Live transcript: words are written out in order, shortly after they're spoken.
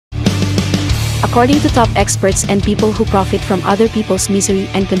According to top experts and people who profit from other people's misery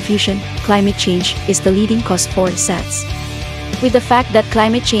and confusion, climate change is the leading cause for SADS. With the fact that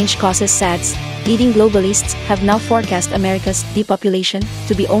climate change causes SADS, leading globalists have now forecast America's depopulation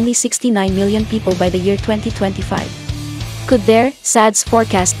to be only 69 million people by the year 2025. Could their SADS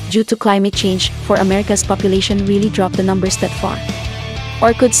forecast due to climate change for America's population really drop the numbers that far?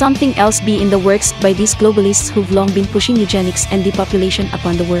 Or could something else be in the works by these globalists who've long been pushing eugenics and depopulation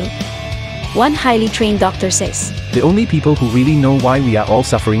upon the world? One highly trained doctor says, "The only people who really know why we are all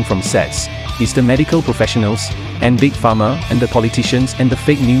suffering from SADS is the medical professionals, and big pharma, and the politicians, and the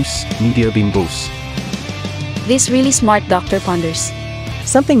fake news media bimbos." This really smart doctor ponders.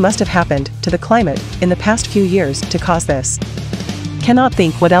 Something must have happened to the climate in the past few years to cause this. Cannot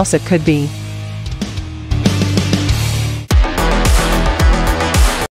think what else it could be.